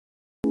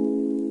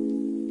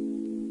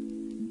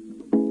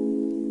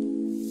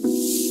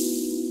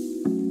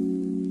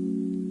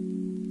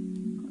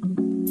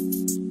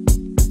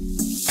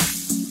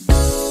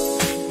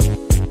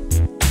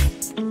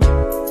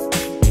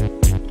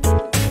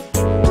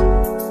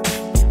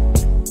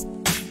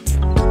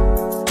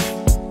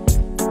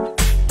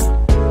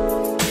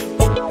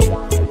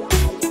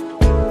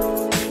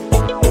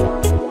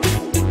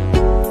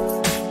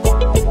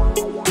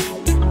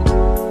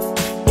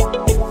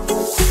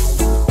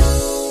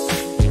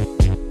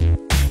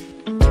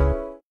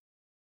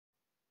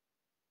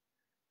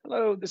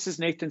Hello, this is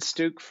Nathan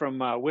Stooke from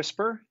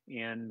Whisper,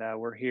 and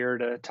we're here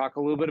to talk a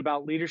little bit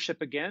about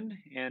leadership again.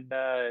 And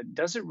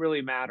does it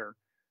really matter?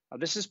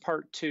 This is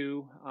part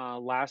two.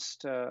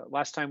 Last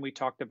time we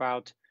talked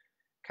about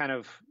kind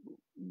of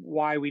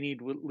why we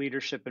need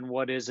leadership and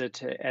what is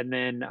it, and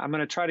then I'm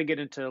going to try to get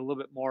into a little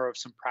bit more of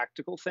some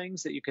practical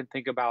things that you can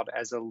think about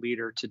as a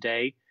leader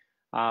today.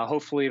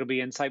 Hopefully, it'll be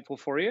insightful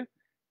for you,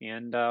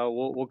 and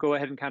we'll go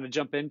ahead and kind of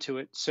jump into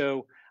it.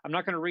 So I'm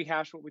not going to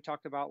rehash what we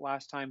talked about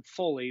last time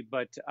fully,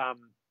 but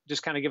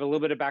just kind of give a little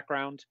bit of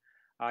background.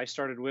 I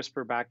started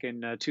Whisper back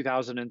in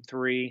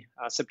 2003,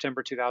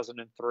 September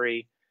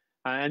 2003.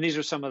 And these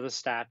are some of the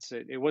stats.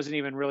 It wasn't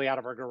even really out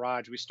of our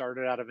garage. We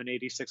started out of an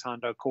 86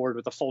 Honda Accord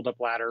with a fold-up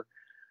ladder.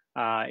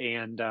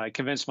 And I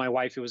convinced my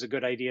wife it was a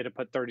good idea to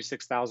put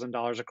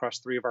 $36,000 across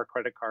three of our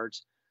credit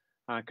cards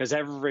because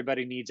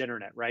everybody needs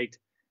internet, right?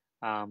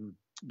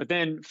 But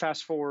then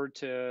fast forward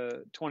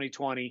to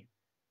 2020,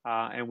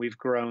 and we've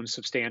grown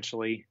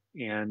substantially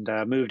and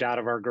moved out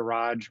of our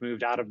garage,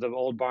 moved out of the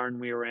old barn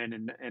we were in,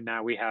 and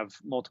now we have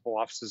multiple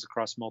offices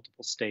across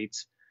multiple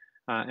states.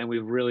 And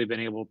we've really been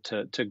able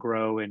to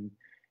grow and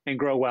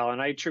grow well. And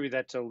I attribute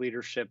that to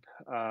leadership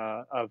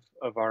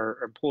of our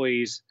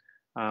employees,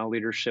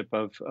 leadership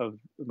of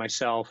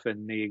myself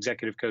and the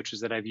executive coaches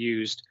that I've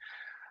used.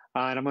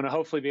 And I'm going to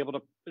hopefully be able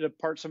to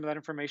impart some of that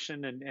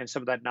information and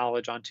some of that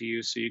knowledge onto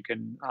you, so you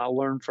can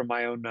learn from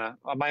my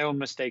own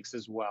mistakes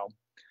as well.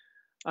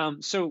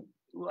 So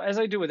as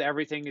I do with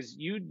everything, is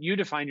you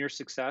define your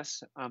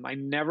success. I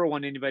never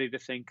want anybody to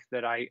think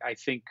that I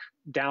think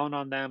down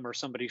on them, or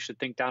somebody should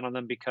think down on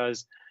them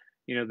because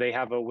they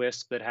have a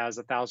WISP that has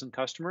 1,000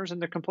 customers and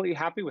they're completely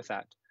happy with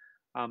that.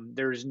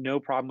 There's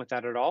no problem with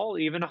that at all.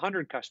 Even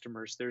 100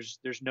 customers,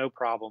 there's no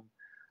problem.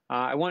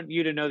 I want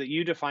you to know that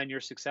you define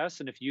your success,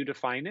 and if you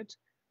define it,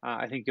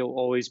 I think you'll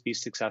always be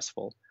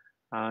successful.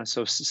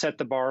 So set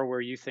the bar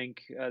where you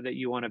think that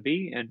you want to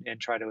be, and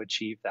try to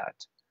achieve that.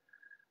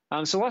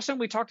 So last time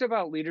we talked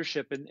about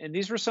leadership, and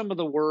these were some of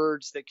the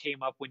words that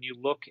came up when you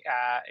look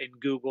at in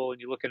Google and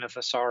you look in a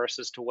thesaurus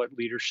as to what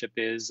leadership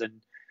is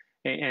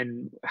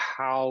and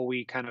how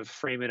we kind of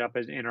frame it up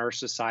in our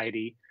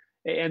society.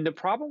 And the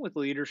problem with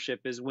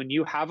leadership is when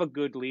you have a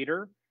good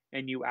leader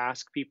and you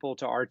ask people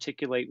to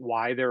articulate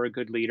why they're a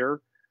good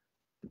leader,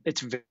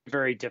 it's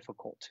very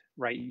difficult,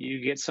 right?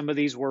 You get some of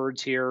these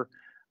words here.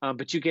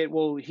 But you get,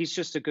 well, he's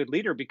just a good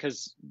leader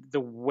because the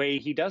way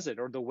he does it,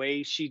 or the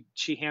way she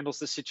handles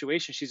the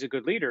situation, she's a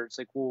good leader. It's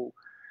like, well,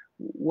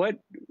 what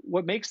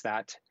makes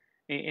that?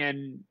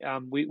 And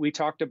we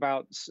talked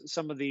about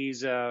some of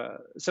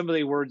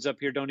the words up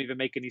here don't even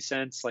make any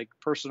sense, like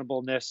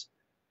personableness,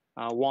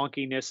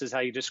 wonkiness is how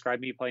you describe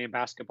me playing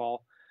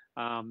basketball.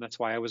 That's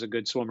why I was a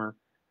good swimmer.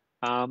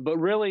 But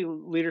really,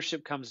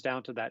 leadership comes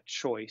down to that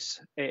choice.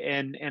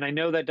 And I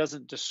know that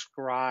doesn't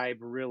describe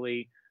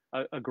really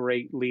a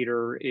great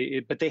leader,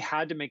 but they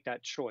had to make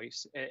that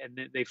choice,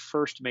 and they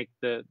first make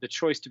the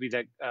choice to be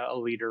that a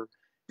leader,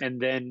 and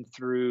then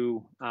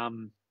through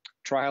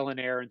trial and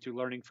error and through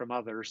learning from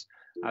others,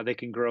 they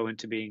can grow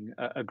into being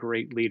a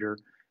great leader.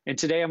 And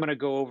today I'm going to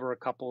go over a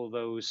couple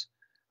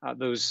of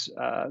those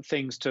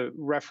things to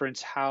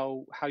reference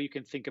how you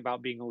can think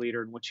about being a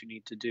leader and what you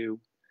need to do.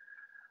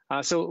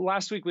 So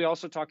last week we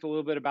also talked a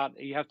little bit about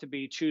you have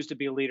to choose to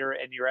be a leader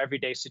in your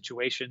everyday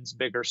situations,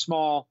 big or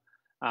small.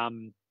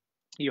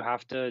 You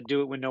have to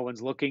do it when no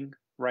one's looking,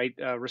 right?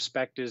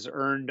 Respect is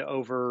earned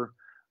over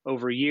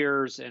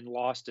years and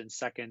lost in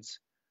seconds.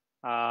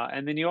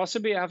 And then you also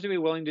have to be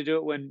willing to do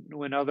it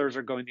when others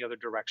are going the other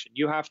direction.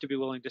 You have to be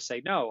willing to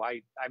say, no,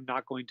 I'm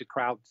not going to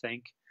crowd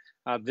think.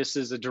 This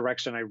is a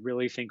direction I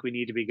really think we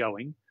need to be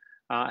going.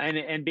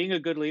 And being a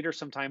good leader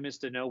sometimes is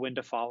to know when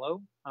to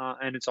follow,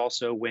 and it's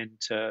also when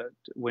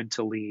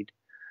to lead.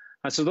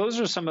 So those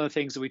are some of the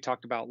things that we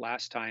talked about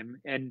last time.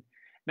 And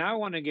now I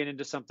want to get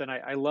into something.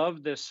 I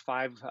love this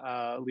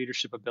 5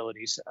 leadership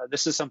abilities.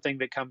 This is something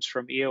that comes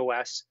from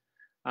EOS,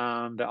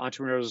 the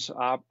Entrepreneur's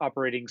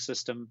Operating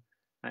System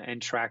and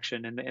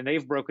Traction, and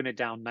they've broken it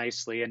down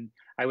nicely. And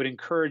I would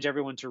encourage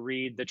everyone to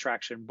read the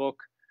Traction book.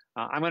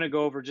 I'm going to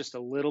go over just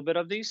a little bit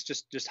of these,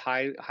 just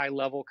high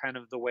level, kind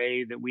of the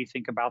way that we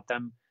think about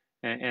them,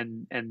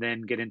 and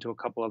then get into a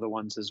couple other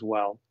ones as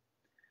well.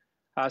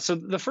 So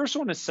the first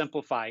one is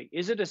simplify.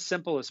 Is it as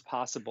simple as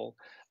possible?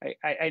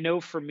 I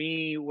know for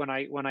me, when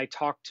I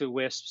talk to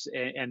WISPs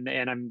and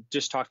I'm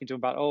just talking to them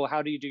about, oh,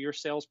 how do you do your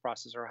sales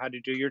process, or how do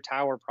you do your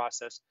tower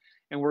process?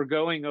 And we're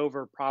going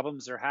over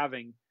problems they're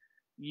having.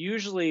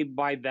 Usually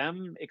by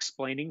them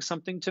explaining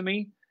something to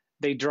me,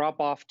 they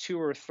drop off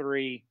 2 or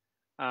 3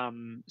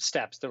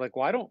 steps. They're like,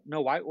 well, I don't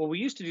know why. Well, we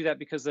used to do that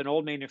because an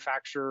old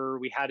manufacturer,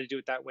 we had to do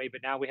it that way,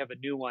 but now we have a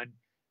new one.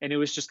 And it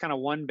was just kind of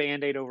one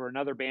Band-Aid over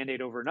another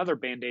Band-Aid over another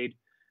Band-Aid,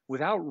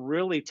 without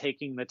really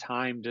taking the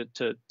time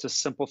to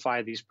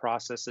simplify these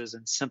processes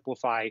and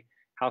simplify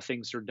how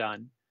things are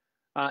done.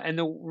 And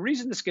the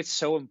reason this gets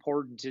so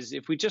important is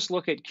if we just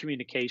look at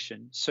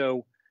communication.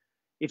 So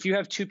if you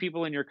have 2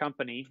 people in your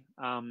company,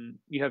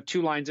 you have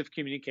 2 lines of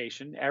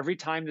communication. Every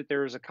time that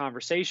there is a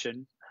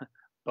conversation,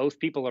 both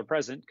people are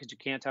present, because you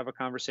can't have a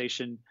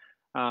conversation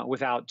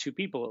without two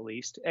people at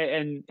least,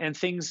 and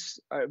things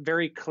are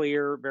very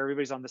clear,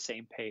 everybody's on the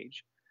same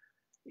page.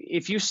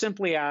 If you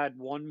simply add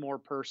one more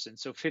person,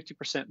 so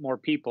 50% more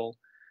people,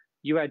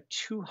 you add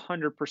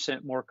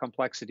 200% more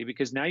complexity,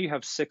 because now you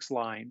have 6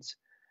 lines.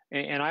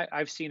 And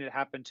I've seen it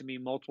happen to me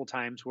multiple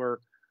times where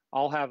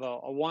I'll have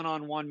a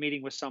one-on-one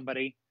meeting with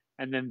somebody,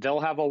 and then they'll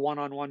have a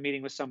one-on-one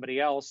meeting with somebody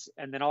else,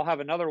 and then I'll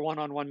have another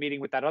one-on-one meeting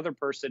with that other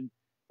person,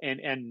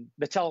 and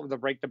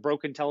the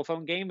broken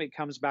telephone game, it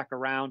comes back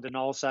around, and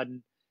all of a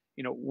sudden,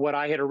 what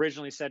I had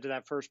originally said to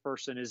that first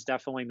person is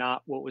definitely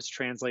not what was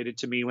translated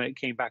to me when it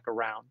came back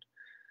around.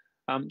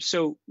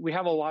 So we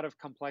have a lot of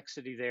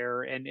complexity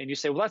there, and you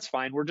say, well, that's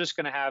fine. We're just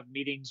going to have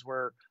meetings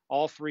where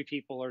all 3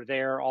 people are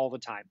there all the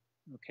time.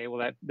 Okay,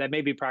 well, that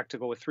may be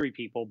practical with 3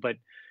 people, but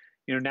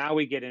now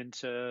we get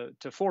into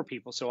 4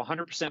 people. So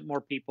 100%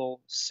 more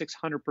people,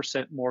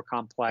 600% more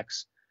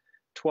complex,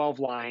 12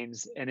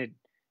 lines, and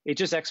it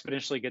just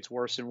exponentially gets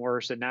worse and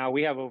worse. And now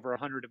we have over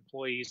 100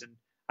 employees, and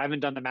I haven't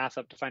done the math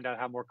up to find out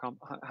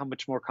how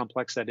much more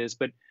complex that is.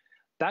 But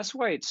that's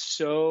why it's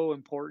so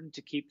important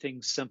to keep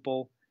things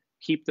simple,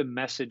 keep the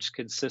message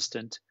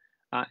consistent,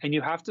 and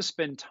you have to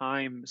spend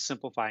time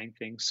simplifying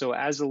things. So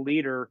as a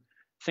leader,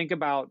 think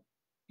about,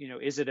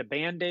 is it a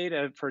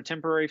Band-Aid for a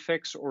temporary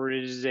fix, or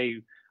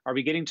are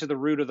we getting to the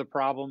root of the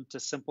problem to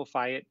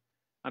simplify it?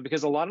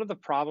 Because a lot of the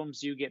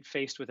problems you get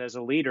faced with as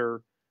a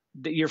leader,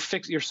 you're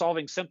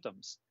solving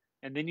symptoms,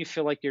 and then you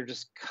feel like you're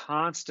just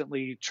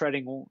constantly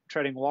treading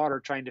water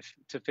trying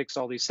to fix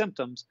all these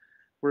symptoms.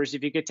 Whereas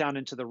if you get down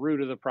into the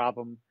root of the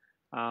problem,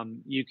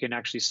 you can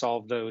actually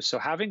solve those. So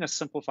having a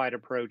simplified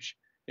approach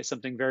is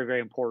something very,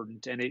 very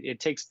important, and it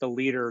takes the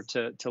leader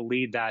to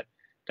lead that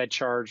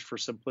charge for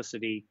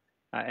simplicity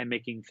and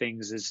making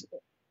things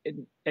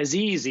as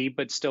easy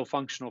but still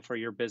functional for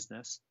your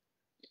business.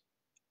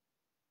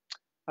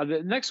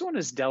 The next one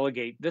is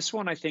delegate. This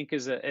one I think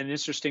is an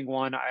interesting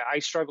one. I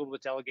struggled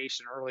with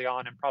delegation early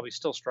on, and probably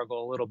still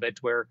struggle a little bit,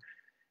 where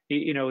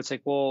it's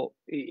like, well,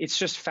 it's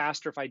just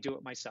faster if I do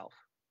it myself,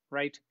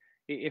 right?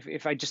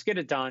 If I just get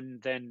it done,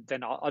 then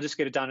I'll just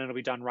get it done and it'll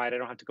be done right. I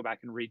don't have to go back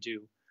and redo.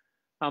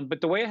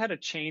 But the way I had to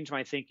change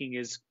my thinking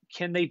is,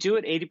 can they do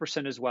it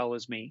 80% as well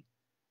as me?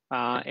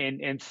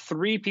 And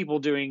 3 people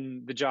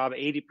doing the job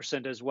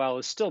 80% as well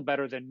is still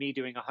better than me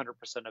doing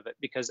 100% of it,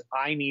 because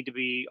I need to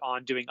be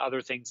on doing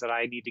other things that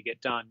I need to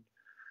get done.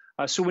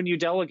 So when you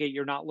delegate,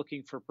 you're not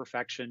looking for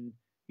perfection.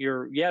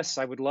 Yes,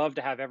 I would love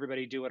to have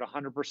everybody do it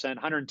 100%,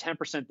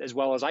 110% as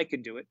well as I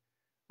can do it.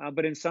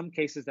 But in some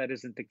cases, that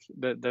isn't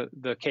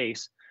the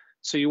case.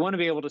 So you want to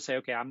be able to say,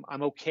 okay, I'm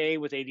okay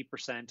with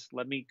 80%.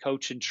 Let me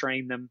coach and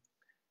train them,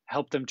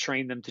 help them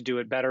train them to do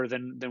it better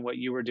than what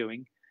you were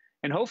doing.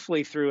 And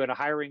hopefully through a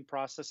hiring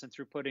process and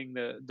through putting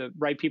the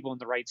right people in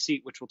the right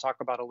seat, which we'll talk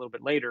about a little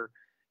bit later,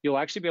 you'll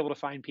actually be able to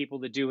find people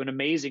that do an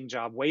amazing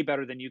job, way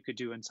better than you could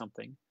do in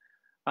something.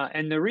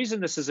 And the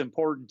reason this is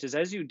important is,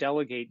 as you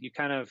delegate, you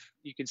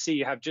can see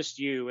you have just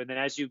you, and then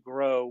as you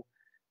grow,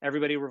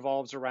 everybody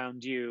revolves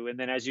around you. And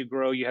then as you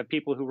grow, you have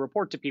people who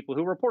report to people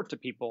who report to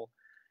people.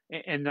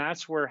 And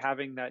that's where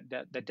having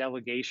that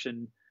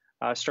delegation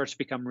starts to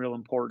become real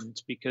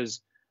important,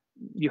 because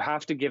you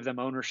have to give them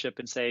ownership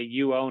and say,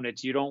 you own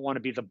it. You don't want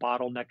to be the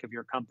bottleneck of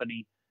your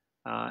company.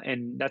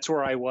 And that's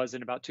where I was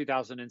in about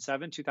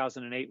 2007,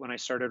 2008, when I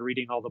started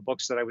reading all the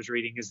books that I was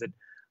reading, is that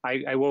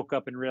I woke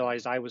up and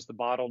realized I was the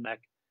bottleneck,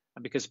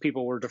 because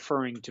people were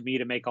deferring to me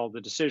to make all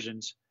the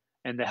decisions.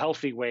 And the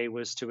healthy way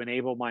was to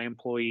enable my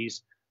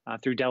employees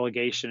through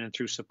delegation and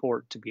through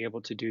support to be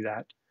able to do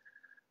that.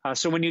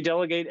 So when you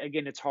delegate,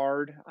 again, it's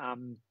hard.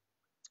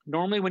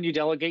 Normally when you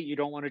delegate, you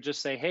don't want to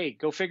just say, hey,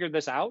 go figure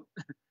this out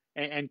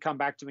and come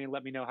back to me and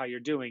let me know how you're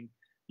doing.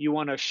 You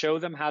want to show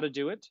them how to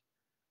do it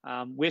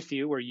with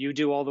you, where you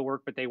do all the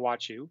work, but they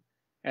watch you.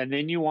 And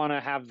then you want to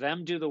have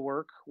them do the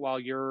work while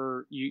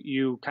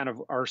you kind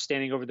of are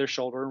standing over their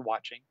shoulder and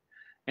watching.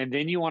 And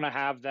then you want to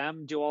have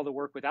them do all the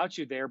work without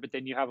you there, but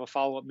then you have a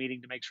follow-up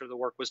meeting to make sure the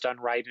work was done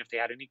right and if they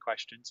had any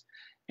questions.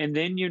 And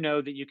then you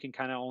know that you can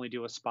kind of only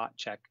do a spot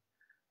check.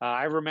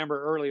 I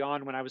remember early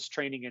on when I was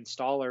training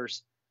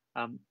installers,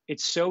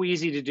 it's so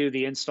easy to do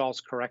the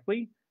installs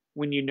correctly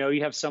when you know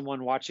you have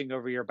someone watching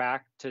over your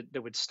back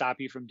that would stop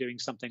you from doing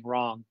something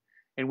wrong.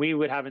 And we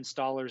would have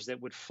installers that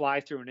would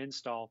fly through an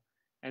install,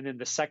 and then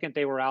the second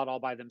they were out all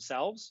by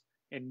themselves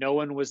and no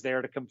one was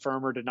there to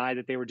confirm or deny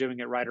that they were doing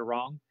it right or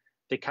wrong,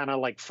 they kind of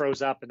like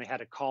froze up and they had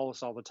to call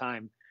us all the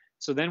time.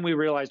 So then we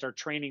realized our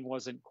training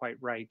wasn't quite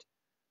right.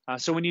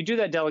 So when you do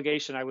that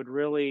delegation, I would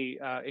really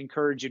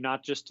encourage you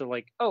not just to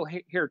like, oh,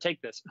 hey, here,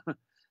 take this.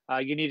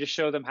 You need to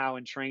show them how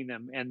and train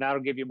them, and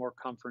that'll give you more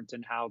comfort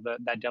in how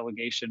that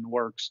delegation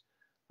works.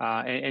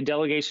 And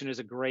delegation is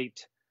a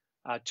great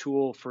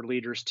tool for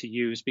leaders to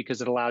use,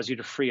 because it allows you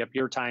to free up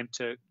your time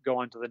to go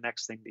on to the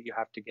next thing that you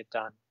have to get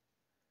done.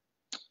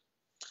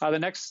 The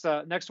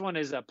next one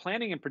is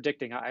planning and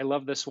predicting. I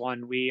love this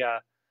one. We,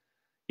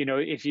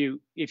 if you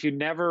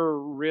never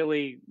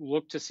really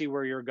look to see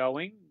where you're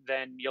going,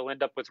 then you'll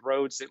end up with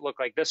roads that look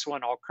like this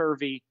one, all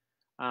curvy.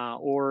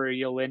 or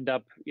you'll end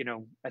up,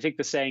 I think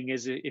the saying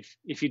is,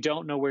 if you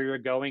don't know where you're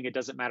going, it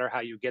doesn't matter how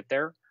you get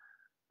there.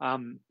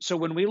 So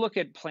when we look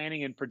at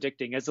planning and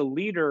predicting, as a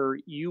leader,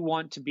 you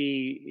want to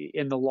be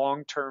in the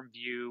long-term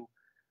view,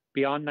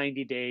 beyond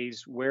 90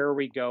 days. Where are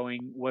we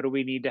going? What do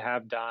we need to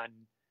have done?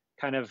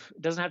 Kind of, it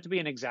doesn't have to be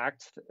an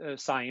exact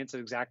science, an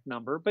exact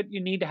number, but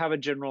you need to have a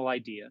general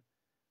idea.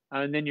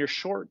 And then your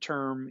short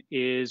term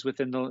is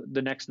within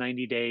the next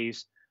 90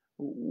 days.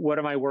 What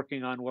am I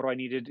working on? What do I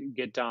need to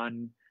get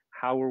done?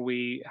 How are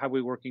we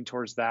working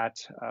towards that?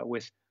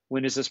 With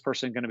when is this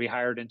person going to be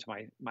hired into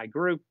my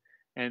group?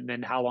 And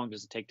then how long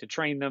does it take to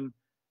train them?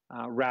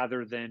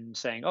 Rather than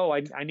saying, oh,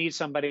 I need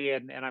somebody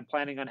and I'm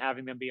planning on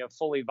having them be a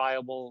fully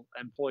viable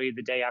employee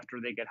the day after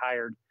they get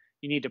hired.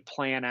 You need to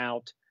plan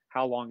out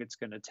how long it's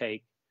going to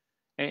take.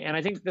 And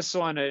I think this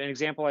one, an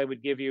example I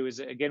would give you is,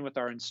 again, with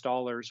our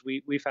installers.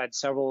 We've had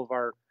several of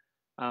our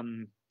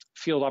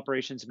field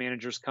operations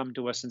managers come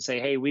to us and say,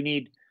 hey, we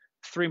need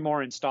 3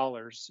 more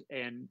installers.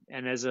 And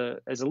as a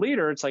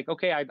leader, it's like,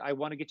 okay, I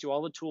want to get you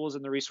all the tools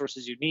and the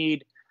resources you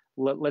need.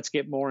 Let's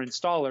get more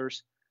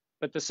installers.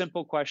 But the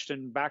simple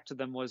question back to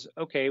them was,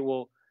 okay,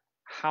 well,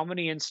 how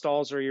many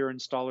installs are your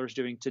installers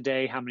doing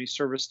today? How many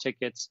service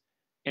tickets?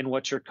 And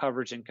what's your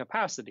coverage and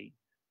capacity?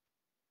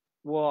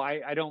 Well,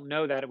 I don't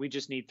know that. We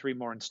just need 3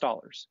 more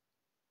installers.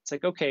 It's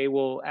like, okay,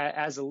 well,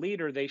 as a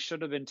leader, they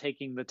should have been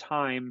taking the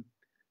time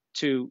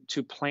to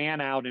plan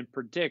out and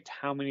predict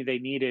how many they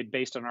needed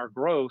based on our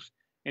growth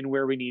and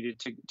where we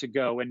needed to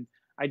go. And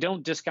I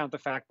don't discount the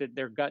fact that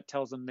their gut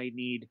tells them they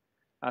need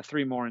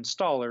 3 more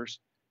installers,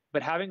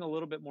 but having a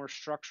little bit more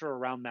structure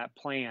around that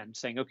plan,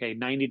 saying, okay,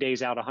 90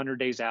 days out, 100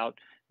 days out.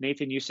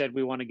 Nathan, you said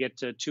we want to get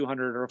to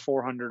 200 or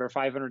 400 or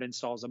 500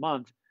 installs a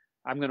month.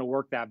 I'm going to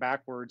work that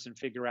backwards and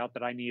figure out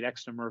that I need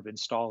X number of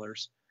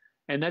installers.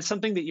 And that's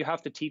something that you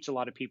have to teach a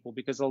lot of people,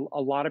 because a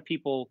lot of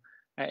people,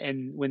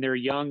 and when they're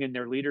young in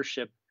their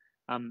leadership,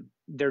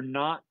 they're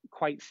not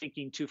quite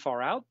thinking too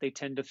far out. They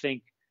tend to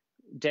think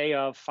day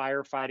of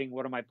firefighting,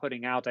 what am I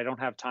putting out? I don't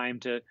have time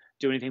to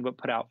do anything but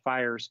put out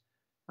fires.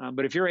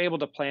 But if you're able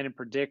to plan and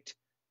predict,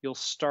 you'll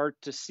start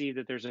to see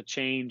that there's a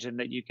change and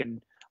that you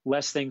can,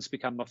 less things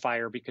become a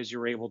fire because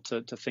you're able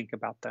to think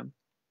about them.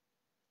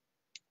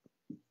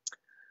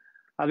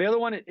 The other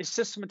one is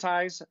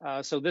systematize.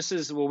 So this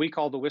is what we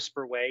call the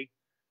WISPer way.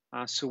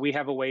 So we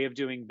have a way of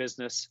doing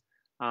business.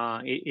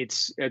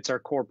 It's our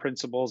core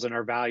principles and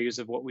our values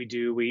of what we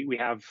do. We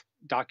have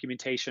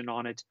documentation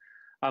on it.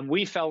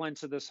 We fell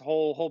into this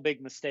whole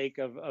big mistake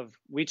of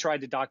we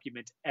tried to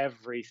document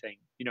everything,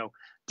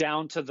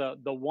 down to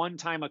the one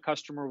time a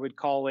customer would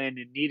call in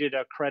and needed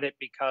a credit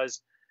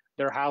because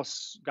their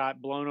house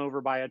got blown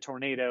over by a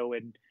tornado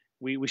and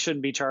we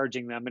shouldn't be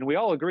charging them. And we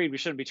all agreed we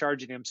shouldn't be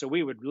charging them. So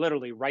we would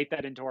literally write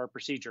that into our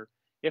procedure.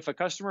 If a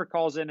customer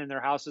calls in and their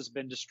house has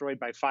been destroyed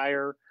by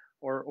fire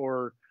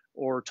or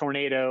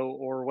tornado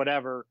or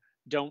whatever,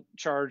 don't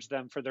charge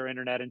them for their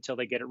internet until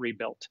they get it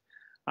rebuilt.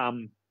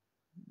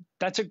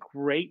 That's a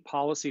great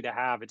policy to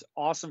have. It's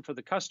awesome for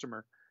the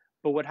customer.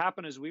 But what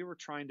happened is we were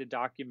trying to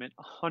document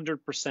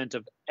 100%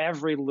 of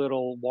every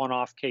little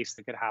one-off case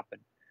that could happen.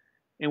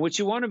 And what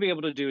you want to be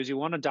able to do is you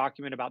want to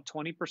document about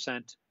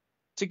 20%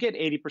 to get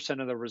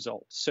 80% of the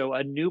results. So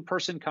a new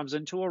person comes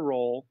into a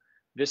role.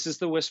 This is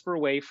the WISPer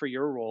way for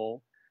your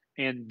role.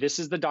 And this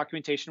is the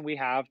documentation we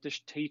have to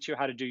teach you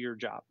how to do your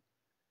job.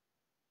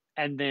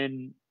 And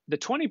then the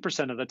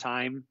 20% of the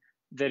time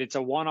that it's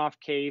a one-off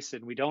case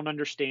and we don't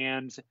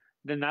understand,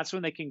 then that's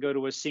when they can go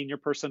to a senior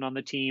person on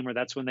the team, or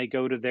that's when they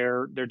go to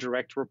their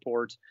direct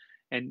report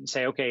and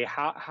say, okay,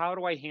 how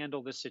do I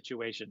handle this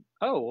situation?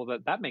 Oh, well,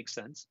 that makes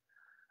sense.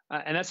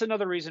 And that's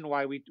another reason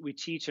why we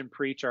teach and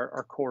preach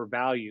our core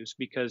values,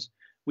 because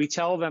we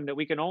tell them that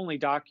we can only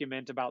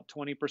document about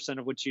 20%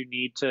 of what you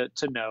need to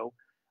know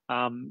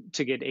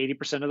to get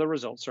 80% of the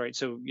results, right?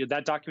 So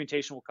that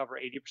documentation will cover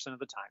 80% of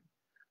the time.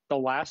 The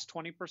last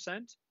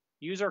 20%,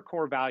 use our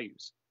core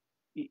values.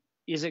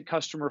 Is it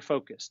customer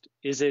focused?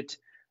 Is it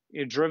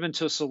driven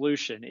to a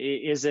solution?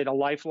 Is it a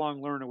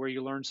lifelong learner where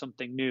you learn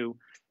something new?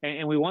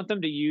 And we want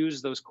them to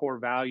use those core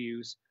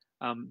values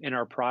in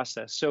our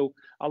process. So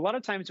a lot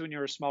of times when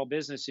you're a small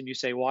business and you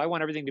say, well, I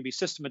want everything to be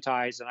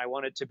systematized and I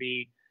want it to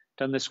be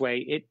done this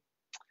way,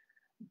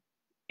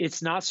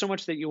 it's not so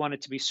much that you want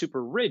it to be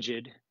super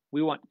rigid.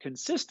 We want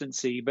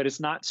consistency, but it's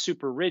not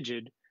super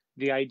rigid.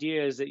 The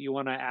idea is that you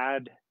want to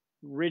add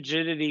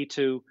rigidity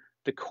to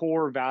the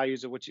core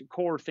values of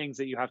core things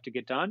that you have to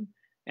get done,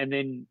 and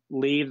then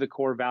leave the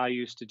core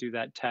values to do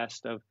that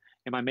test of,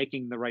 am I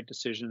making the right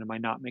decision? Am I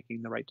not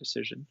making the right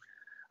decision?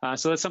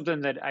 So that's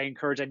something that I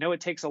encourage. I know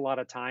it takes a lot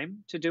of time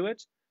to do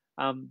it,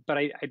 but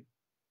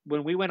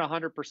when we went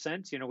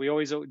 100%, we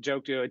always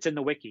joke, it's in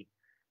the wiki,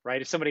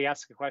 right? If somebody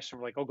asks a question,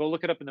 we're like, oh, go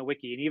look it up in the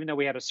wiki. And even though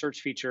we had a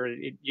search feature,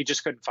 you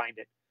just couldn't find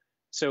it.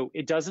 So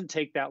it doesn't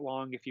take that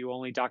long if you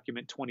only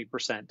document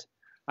 20%.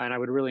 And I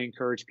would really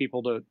encourage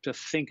people to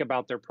think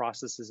about their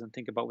processes and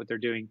think about what they're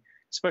doing,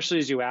 especially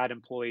as you add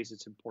employees.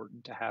 It's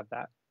important to have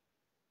that.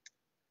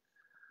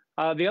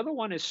 The other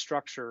one is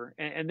structure,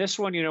 and this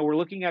one, we're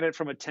looking at it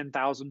from a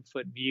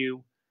 10,000-foot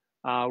view.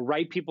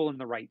 Right people in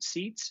the right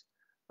seats.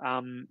 I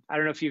don't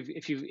know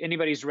if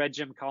anybody's read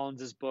Jim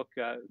Collins's book,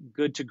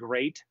 Good to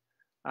Great.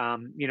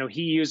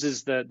 He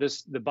uses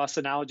the bus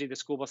analogy, the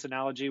school bus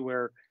analogy,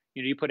 where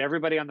you put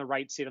everybody on the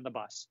right seat on the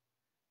bus.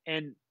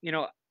 And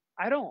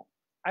I don't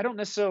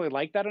necessarily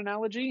like that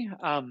analogy.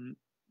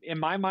 In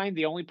my mind,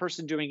 the only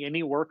person doing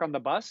any work on the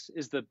bus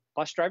is the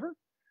bus driver.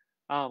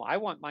 I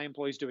want my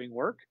employees doing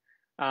work.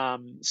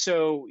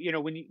 So,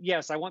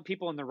 yes, I want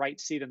people in the right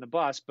seat in the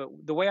bus, but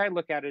the way I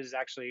look at it is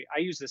actually, I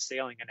use the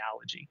sailing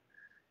analogy.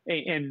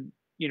 And,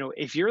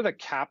 if you're the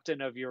captain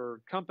of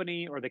your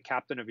company or the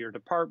captain of your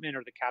department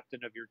or the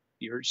captain of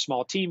your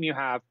small team you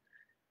have,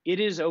 it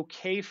is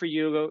okay for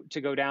you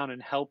to go down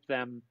and help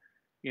them,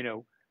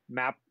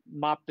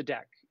 mop the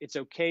deck. It's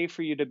okay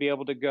for you to be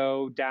able to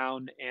go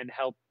down and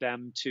help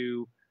them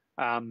to,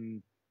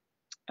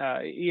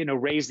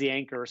 raise the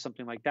anchor or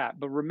something like that.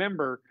 But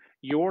remember,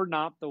 you're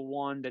not the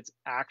one that's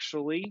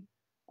actually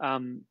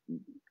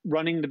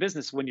running the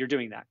business when you're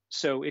doing that.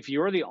 So if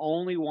you're the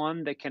only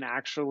one that can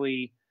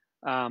actually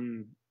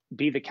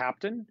be the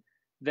captain,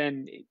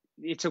 then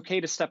it's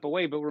okay to step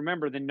away. But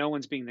remember, then no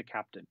one's being the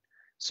captain.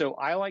 So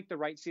I like the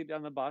right seat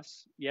on the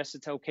bus. Yes,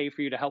 it's okay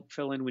for you to help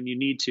fill in when you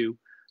need to.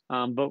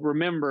 But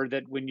remember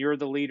that when you're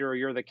the leader or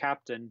you're the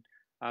captain,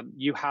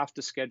 you have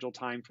to schedule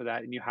time for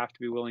that, and you have to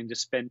be willing to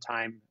spend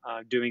time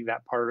doing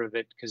that part of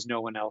it, because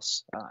no one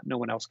else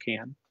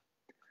can.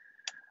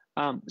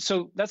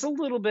 So that's a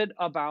little bit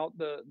about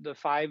the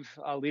 5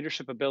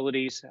 leadership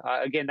abilities.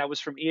 Again, that was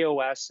from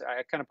EOS.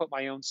 I kind of put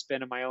my own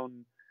spin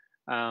and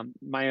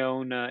my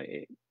own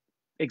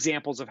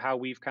examples of how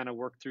we've kind of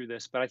worked through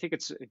this. But I think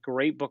it's a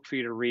great book for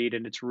you to read,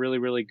 and it's really,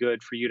 really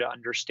good for you to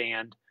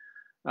understand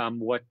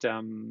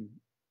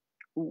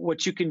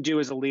what you can do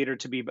as a leader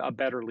to be a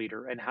better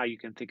leader and how you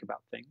can think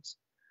about things.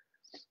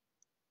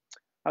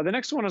 The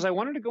next one is, I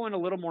wanted to go in a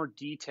little more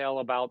detail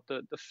about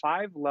the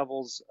 5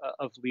 levels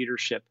of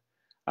leadership.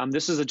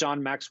 This is a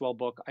John Maxwell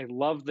book. I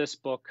love this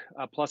book,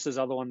 plus his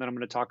other one that I'm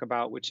going to talk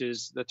about, which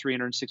is The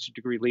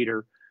 360-Degree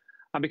Leader,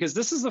 because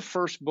this is the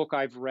first book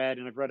I've read,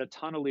 and I've read a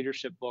ton of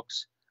leadership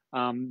books,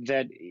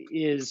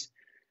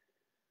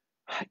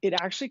 it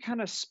actually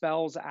kind of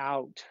spells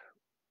out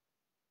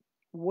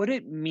what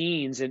it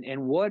means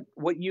and what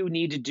you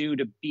need to do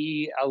to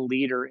be a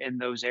leader in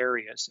those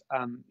areas.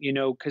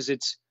 Because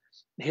it's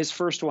his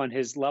first one,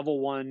 his level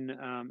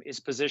 1 is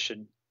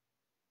position.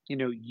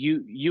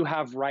 You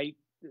have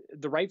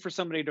the right for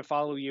somebody to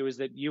follow you is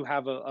that you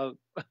have a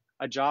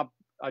job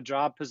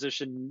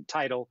position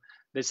title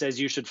that says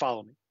you should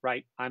follow me,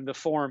 right? I'm the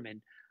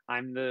foreman,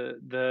 I'm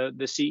the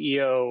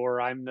CEO, or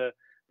I'm the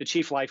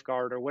chief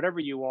lifeguard, or whatever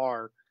you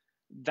are.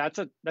 That's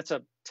a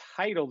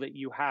title that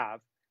you have.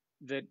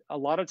 That a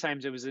lot of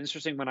times, it was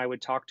interesting when I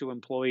would talk to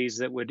employees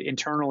that would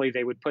internally,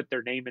 they would put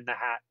their name in the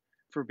hat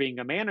for being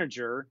a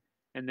manager,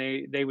 and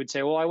they would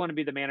say, well, I want to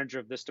be the manager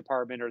of this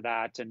department or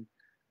that. And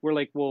we're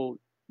like, well,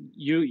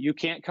 you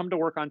can't come to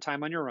work on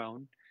time on your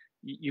own.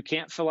 You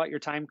can't fill out your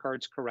time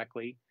cards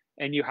correctly,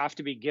 and you have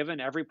to be given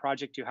every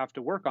project you have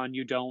to work on.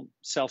 You don't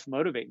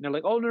self-motivate. And they're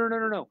like, oh,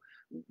 no.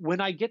 When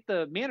I get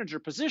the manager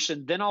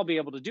position, then I'll be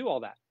able to do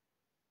all that.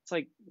 It's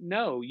like,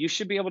 no, you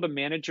should be able to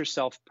manage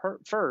yourself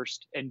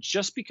first. And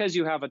just because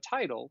you have a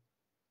title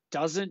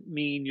doesn't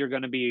mean you're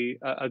going to be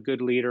a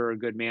good leader or a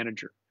good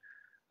manager.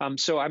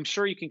 So I'm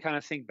sure you can kind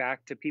of think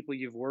back to people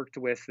you've worked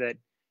with that,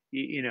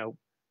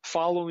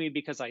 follow me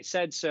because I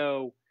said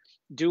so,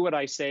 do what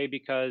I say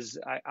because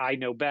I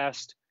know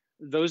best.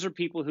 Those are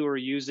people who are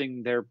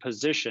using their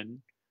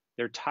position,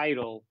 their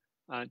title,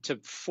 to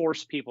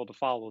force people to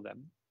follow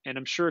them. And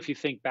I'm sure if you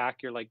think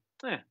back, you're like,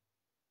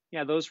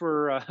 yeah, those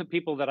were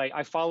people that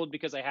I followed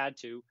because I had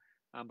to,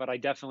 but I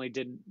definitely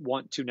didn't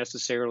want to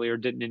necessarily, or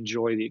didn't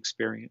enjoy the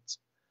experience.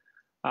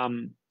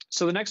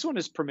 So the next one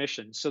is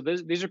permission. So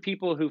these are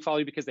people who follow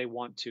you because they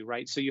want to,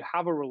 right? So you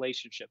have a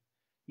relationship.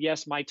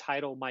 Yes, my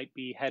title might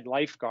be head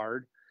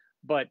lifeguard,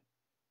 but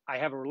I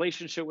have a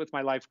relationship with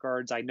my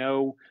lifeguards. I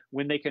know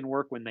when they can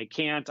work, when they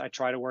can't. I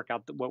try to work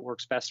out what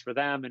works best for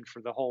them and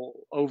for the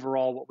whole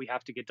overall what we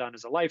have to get done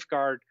as a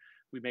lifeguard.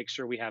 We make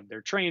sure we have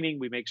their training.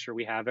 We make sure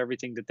we have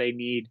everything that they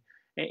need.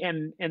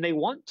 And they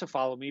want to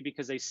follow me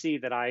because they see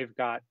that I've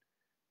got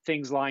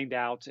things lined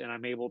out and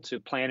I'm able to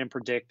plan and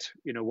predict,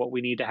 what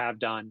we need to have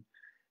done.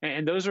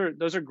 And those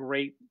are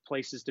great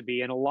places to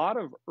be. And a lot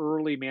of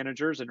early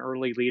managers and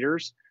early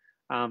leaders,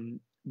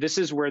 this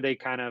is where they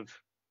kind of,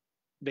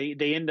 they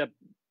end up,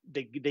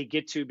 they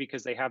get to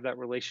because they have that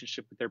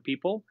relationship with their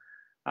people.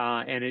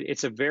 And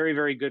it's a very,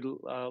 very good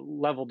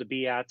level to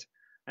be at.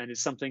 And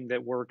it's something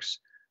that works.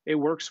 It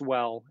works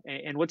well.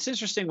 And what's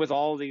interesting with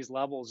all of these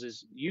levels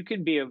is you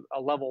can be a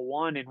level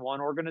 1 in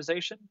one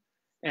organization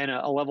and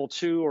a level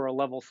 2 or a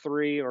level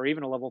 3 or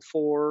even a level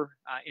 4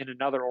 in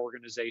another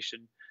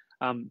organization.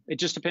 It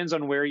just depends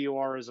on where you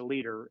are as a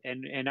leader.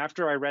 And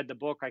after I read the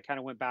book, I kind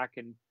of went back,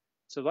 and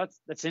so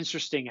that's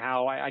interesting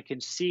how I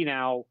can see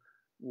now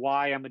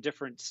why I'm a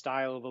different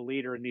style of a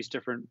leader in these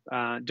different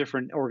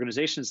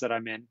organizations that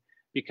I'm in.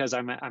 because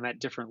I'm at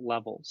different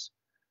levels.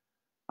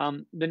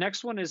 The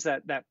next one is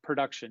that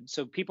production.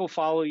 So people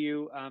follow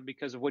you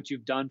because of what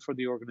you've done for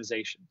the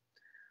organization.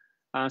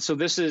 So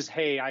this is,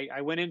 hey,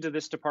 I went into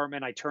this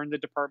department, I turned the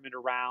department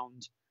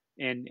around,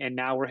 and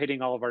now we're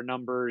hitting all of our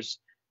numbers.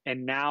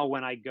 And now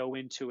when I go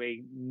into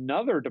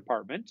another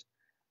department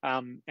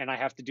and I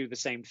have to do the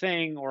same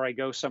thing, or I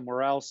go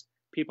somewhere else,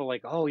 people are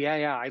like, oh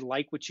yeah, I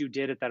like what you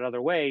did it that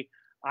other way.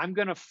 I'm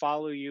going to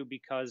follow you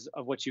because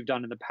of what you've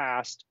done in the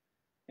past,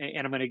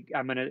 and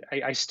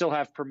I still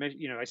have permission.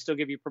 I still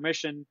give you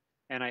permission,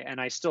 and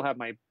I still have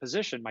my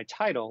position, my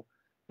title,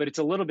 but it's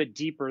a little bit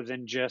deeper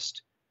than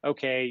just,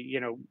 okay,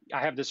 I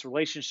have this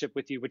relationship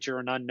with you, but you're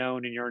an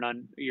unknown and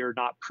you're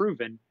not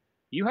proven.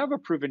 You have a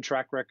proven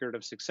track record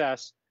of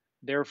success.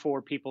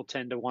 Therefore, people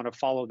tend to want to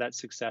follow that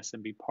success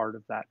and be part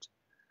of that.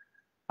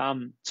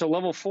 So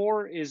level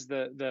 4 is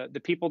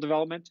the people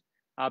development.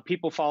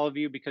 People follow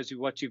you because of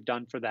what you've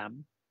done for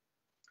them.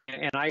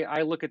 And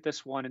I look at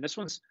this one, and this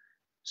one's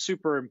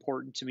super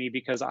important to me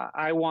because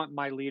I want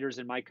my leaders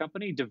in my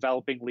company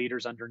developing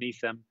leaders underneath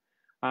them.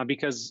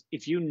 Because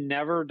if you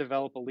never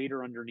develop a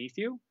leader underneath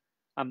you,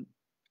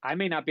 I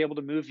may not be able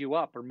to move you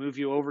up or move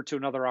you over to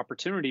another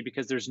opportunity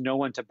because there's no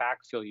one to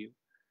backfill you,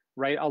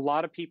 right? A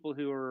lot of people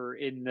who are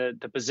in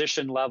the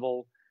position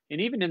level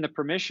and even in the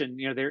permission,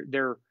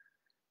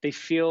 they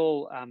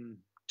feel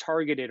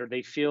targeted, or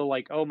they feel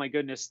like, oh my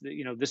goodness,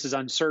 this is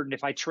uncertain.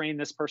 If I train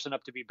this person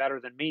up to be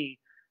better than me,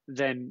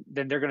 then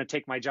they're going to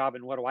take my job,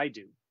 and what do I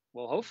do?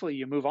 Well, hopefully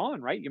you move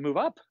on, right? You move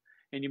up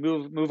and you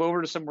move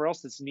over to somewhere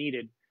else that's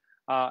needed.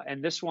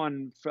 And this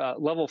one,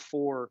 level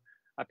 4,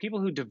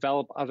 people who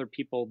develop other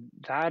people,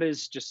 that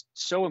is just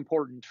so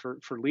important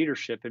for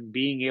leadership, and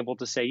being able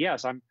to say,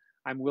 yes,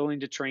 I'm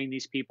willing to train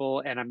these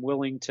people, and I'm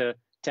willing to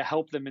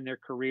help them in their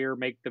career,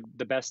 make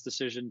the best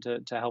decision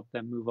to help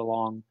them move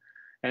along.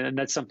 And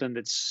that's something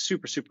that's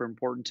super, super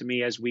important to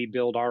me as we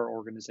build our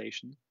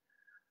organization.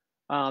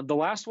 The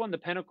last one, the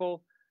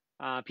pinnacle,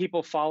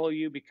 people follow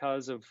you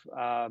because of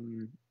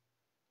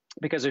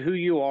who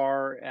you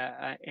are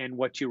and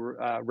what you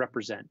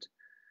represent.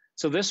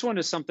 So this one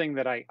is something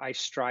that I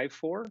strive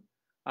for.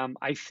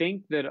 I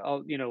think that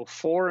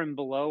 4 and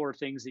below are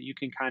things that you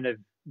can kind of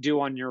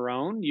do on your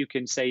own. You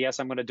can say, yes,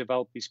 I'm going to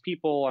develop these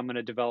people. I'm going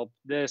to develop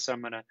this.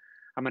 I'm going to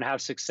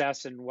have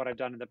success in what I've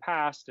done in the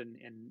past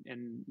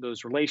and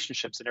those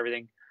relationships and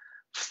everything.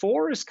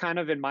 4 is kind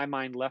of, in my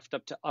mind, left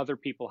up to other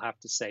people have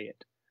to say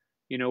it.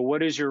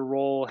 What is your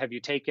role? Have you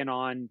taken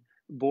on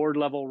board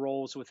level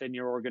roles within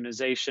your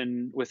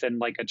organization, within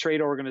like a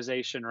trade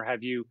organization, or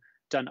have you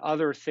done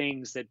other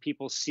things that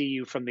people see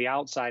you from the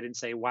outside and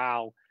say,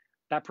 wow,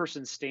 that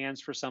person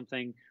stands for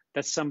something.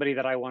 That's somebody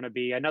that I want to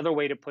be. Another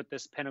way to put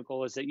this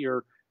pinnacle is that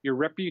your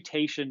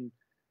reputation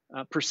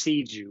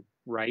precedes you,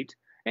 right?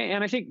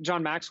 And I think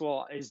John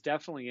Maxwell is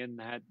definitely in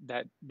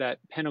that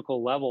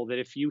pinnacle level, that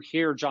if you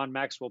hear John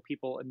Maxwell,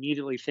 people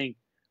immediately think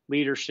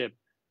leadership,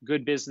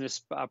 good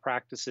business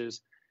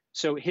practices.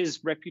 So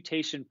his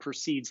reputation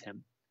precedes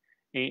him.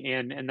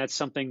 And that's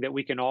something that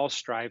we can all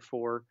strive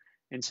for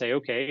and say,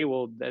 okay,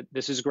 well,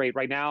 this is great.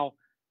 Right now,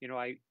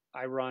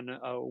 I run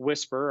a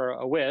Whisper or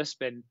a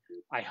WISP, and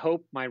I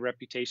hope my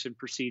reputation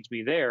precedes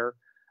me there.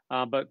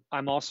 But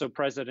I'm also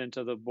president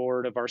of the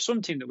board of our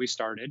swim team that we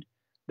started,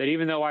 that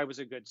even though I was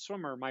a good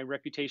swimmer, my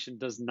reputation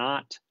does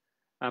not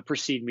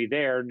precede me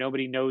there.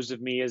 Nobody knows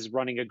of me as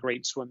running a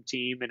great swim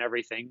team and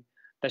everything.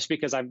 That's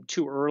because I'm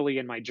too early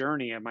in my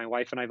journey, and my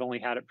wife and I've only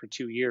had it for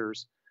 2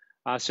 years.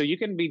 So you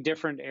can be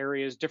different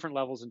areas, different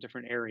levels in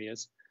different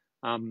areas.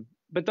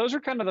 But those are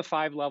kind of the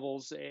 5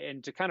 levels.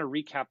 And to kind of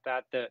recap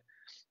that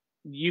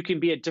you can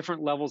be at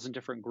different levels in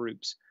different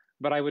groups.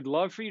 But I would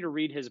love for you to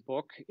read his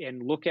book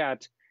and look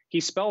at,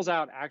 he spells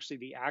out actually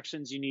the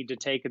actions you need to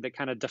take that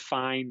kind of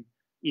define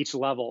each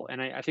level.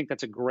 And I think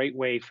that's a great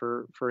way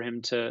for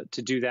him to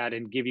do that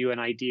and give you an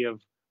idea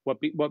of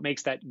what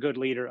makes that good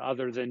leader,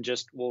 other than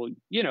just, well,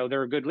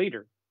 they're a good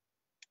leader.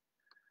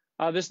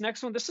 This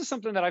next one, this is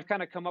something that I've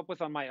kind of come up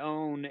with on my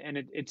own, and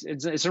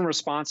it's in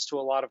response to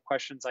a lot of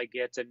questions I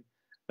get, and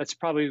that's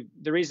probably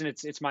the reason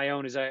it's my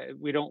own, is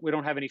we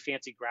don't have any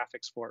fancy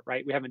graphics for it,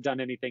 right? We haven't done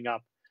anything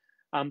up.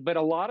 But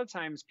a lot of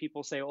times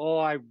people say, oh,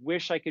 I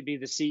wish I could be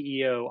the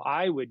CEO.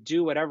 I would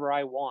do whatever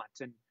I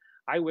want, and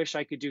I wish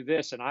I could do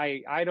this, and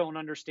I don't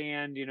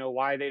understand,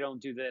 why they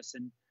don't do this.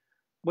 And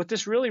what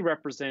this really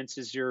represents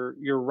is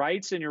your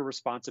rights and your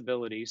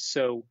responsibilities.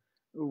 So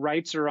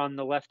rights are on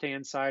the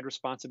left-hand side,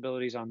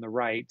 responsibilities on the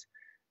right.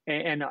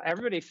 And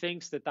everybody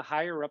thinks that the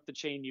higher up the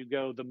chain you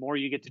go, the more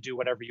you get to do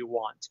whatever you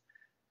want.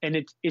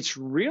 And it's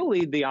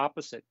really the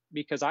opposite,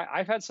 because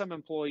I've had some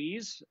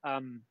employees,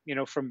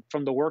 from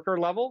the worker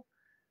level,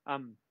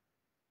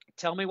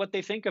 tell me what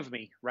they think of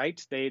me,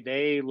 right?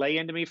 They lay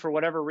into me for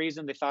whatever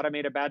reason. They thought I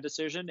made a bad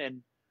decision,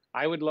 and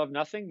I would love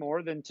nothing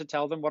more than to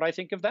tell them what I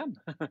think of them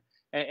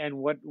and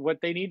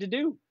what they need to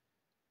do.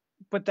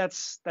 But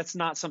that's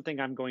not something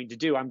I'm going to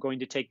do. I'm going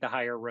to take the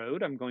higher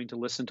road. I'm going to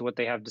listen to what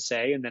they have to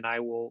say, and then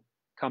I will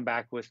come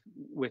back with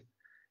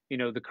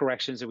the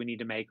corrections that we need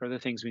to make or the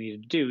things we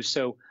need to do.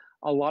 So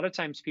a lot of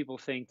times people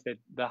think that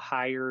the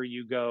higher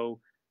you go,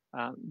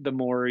 the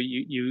more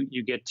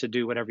you get to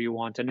do whatever you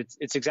want, and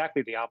it's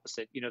exactly the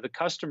opposite. The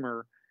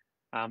customer,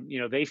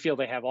 they feel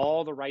they have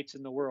all the rights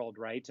in the world,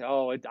 right?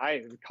 Oh,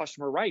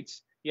 customer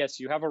rights. Yes,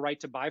 you have a right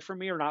to buy from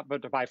me or not,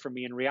 but to buy from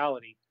me in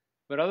reality.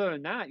 But other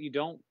than that, you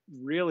don't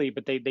really.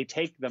 But they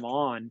take them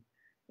on,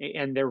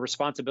 and their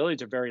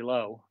responsibilities are very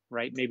low,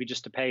 right? Maybe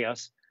just to pay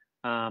us,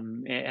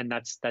 and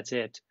that's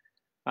it.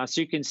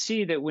 So you can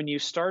see that when you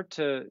start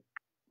to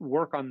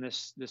work on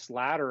this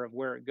ladder of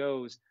where it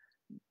goes,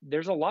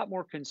 there's a lot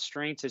more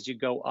constraints as you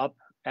go up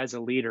as a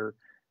leader.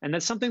 And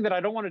that's something that I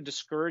don't want to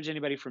discourage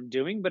anybody from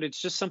doing, but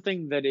it's just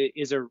something that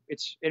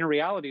it's in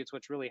reality, it's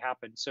what's really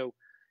happened. So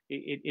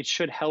it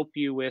should help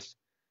you with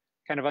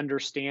kind of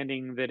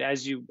understanding that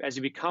as you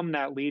become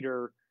that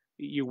leader,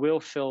 you will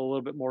feel a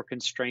little bit more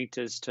constraint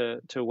as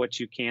to what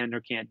you can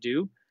or can't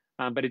do.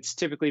 But it's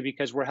typically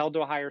because we're held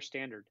to a higher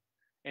standard,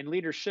 and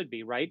leaders should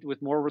be, right?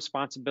 With more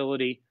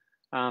responsibility,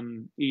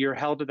 you're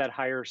held to that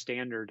higher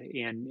standard,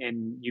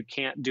 and you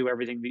can't do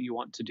everything that you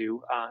want to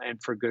do,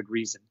 and for good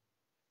reason.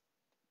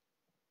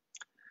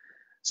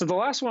 So the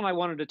last one I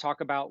wanted to talk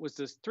about was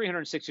this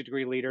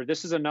 360-degree leader.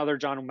 This is another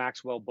John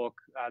Maxwell book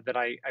that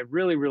I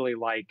really, really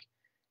like.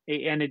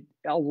 And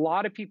a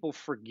lot of people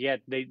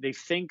forget, they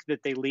think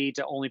that they lead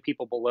to only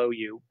people below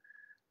you.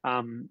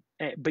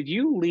 But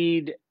you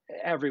lead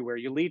everywhere.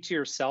 You lead to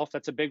yourself.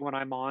 That's a big one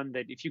I'm on,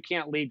 that if you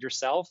can't lead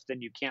yourself,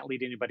 then you can't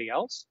lead anybody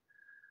else.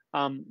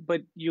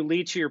 But you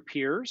lead to your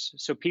peers,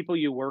 so people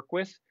you work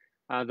with.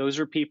 Those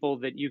are people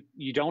that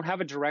you don't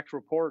have a direct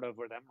report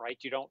over them, right?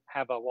 You don't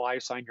have well, I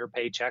sign your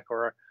paycheck,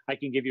 or I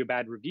can give you a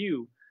bad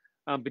review.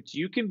 But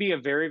you can be a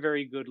very,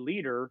 very good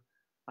leader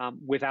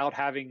without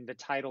having the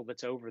title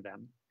that's over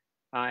them.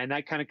 And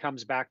that kind of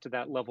comes back to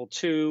that level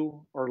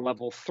 2 or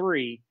level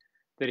 3,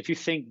 that if you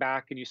think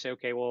back and you say,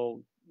 okay,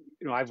 well,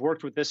 I've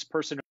worked with this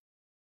person,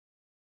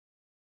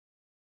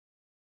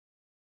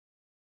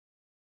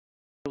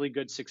 really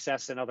good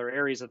success in other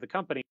areas of the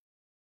company.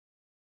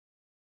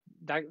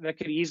 That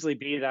could easily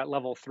be that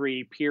level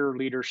 3 peer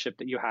leadership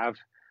that you have,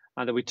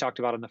 that we talked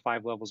about in the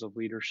 5 levels of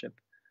leadership.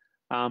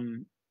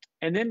 And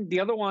then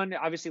the other one,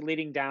 obviously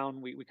leading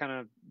down, we kind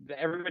of,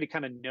 everybody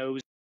kind of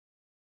knows.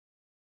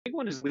 The big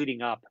one is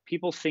leading up.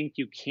 People think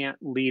you can't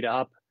lead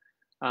up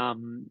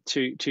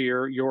to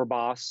your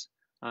boss,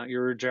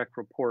 your direct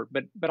report,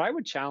 but I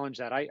would challenge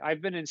that.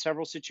 I've been in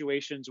several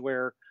situations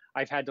where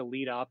I've had to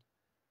lead up,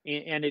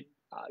 and it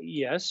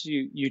yes,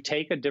 you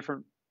take a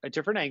different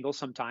angle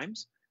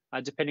sometimes,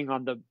 depending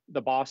on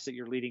the boss that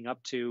you're leading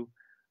up to.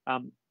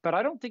 But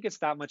I don't think it's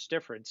that much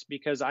difference,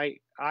 because I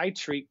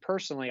treat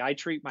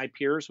my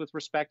peers with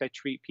respect. I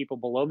treat people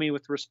below me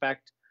with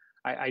respect.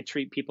 I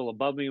treat people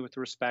above me with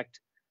respect.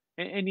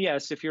 And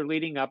yes, if you're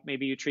leading up,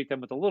 maybe you treat them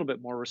with a little bit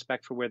more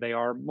respect for where they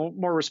are,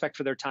 more respect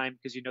for their time,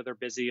 because they're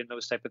busy and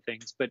those type of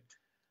things. But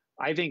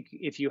I think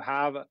if you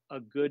have a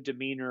good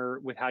demeanor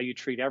with how you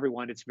treat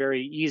everyone, it's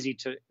very easy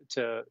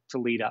to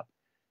lead up.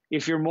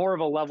 If you're more of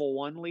a level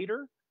 1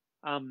 leader,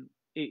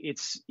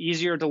 it's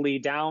easier to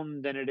lead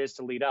down than it is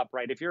to lead up,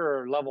 right? If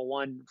you're a level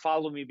 1,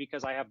 follow me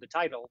because I have the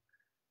title,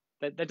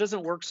 that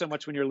doesn't work so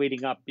much when you're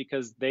leading up,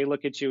 because they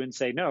look at you and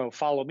say, no,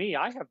 follow me,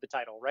 I have the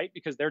title, right?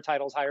 Because their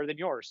title's higher than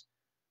yours.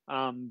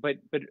 But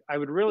I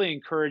would really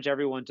encourage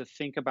everyone to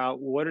think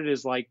about what it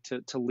is like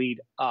to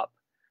lead up,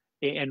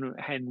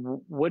 and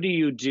what do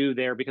you do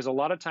there? Because a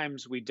lot of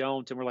times we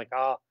don't, and we're like,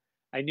 oh,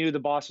 I knew the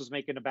boss was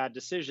making a bad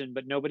decision,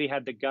 but nobody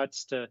had the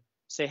guts to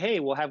say, hey,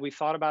 well, have we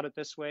thought about it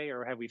this way,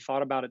 or have we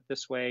thought about it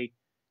this way?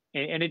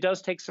 And it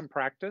does take some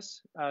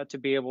practice to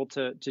be able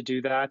to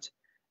do that,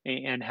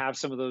 and have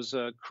some of those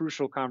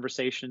crucial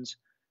conversations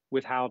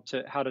with how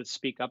to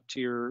speak up to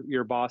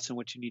your boss and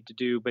what you need to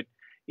do. But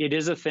it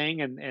is a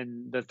thing,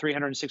 and the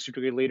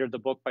 360-degree leader, the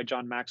book by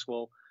John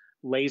Maxwell,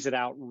 lays it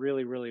out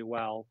really, really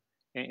well.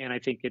 And I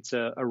think it's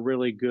a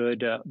really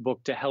good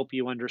book to help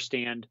you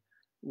understand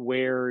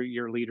where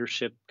your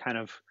leadership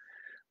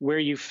where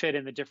you fit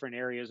in the different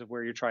areas of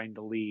where you're trying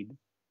to lead.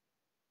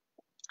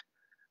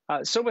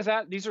 So with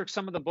that, these are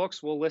some of the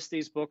books. We'll list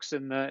these books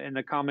in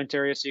the comment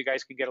area so you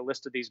guys can get a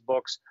list of these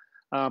books.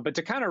 But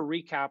to kind of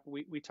recap,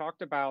 we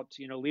talked about,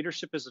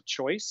 leadership is a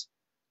choice.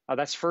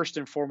 That's first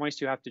and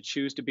foremost. You have to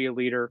choose to be a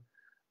leader.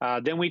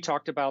 Then we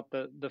talked about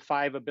the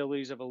 5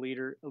 abilities of a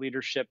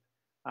leadership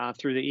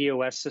through the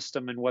EOS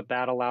system and what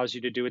that allows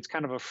you to do. It's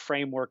kind of a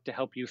framework to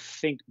help you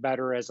think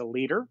better as a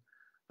leader.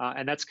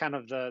 And that's kind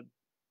of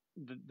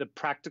the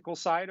practical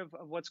side of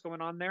what's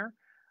going on there.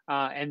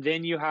 And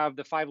then you have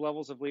the 5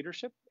 levels of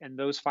leadership, and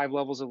those 5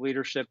 levels of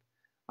leadership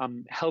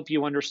help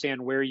you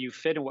understand where you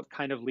fit and what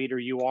kind of leader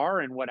you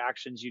are, and what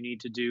actions you need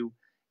to do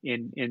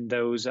in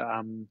those,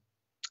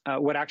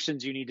 what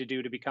actions you need to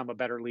do to become a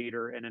better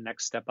leader and a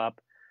next step up.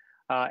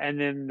 And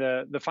then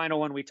the final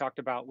one we talked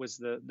about was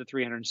the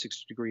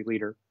 360-degree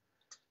leader.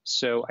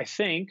 So I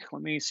think,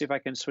 let me see if I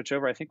can switch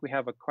over. I think we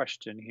have a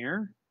question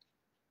here.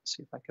 Let's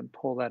see if I can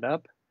pull that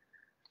up.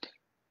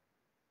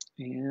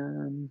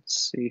 And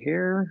see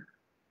here.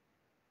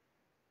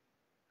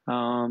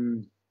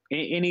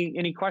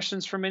 Any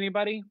questions from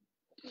anybody?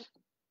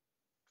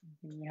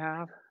 Anything you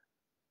have?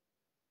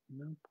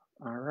 Nope.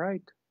 All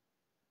right.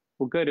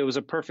 Well, good. It was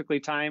a perfectly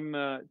timed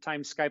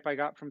Skype I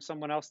got from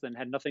someone else that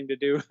had nothing to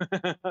do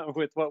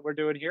with what we're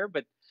doing here,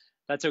 but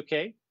that's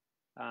okay.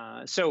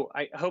 So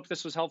I hope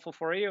this was helpful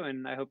for you,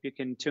 and I hope you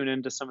can tune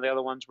into some of the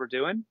other ones we're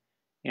doing.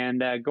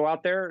 And go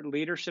out there.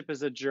 Leadership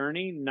is a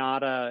journey,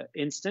 not an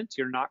instant.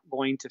 You're not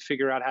going to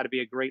figure out how to be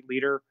a great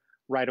leader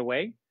right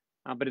away,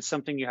 but it's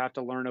something you have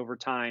to learn over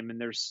time. And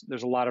there's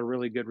a lot of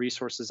really good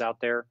resources out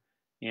there.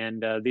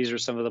 And these are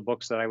some of the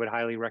books that I would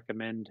highly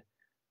recommend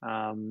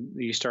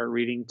you start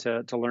reading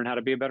to learn how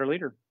to be a better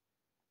leader.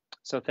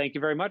 So thank you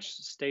very much.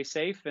 Stay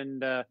safe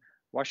and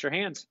wash your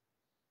hands.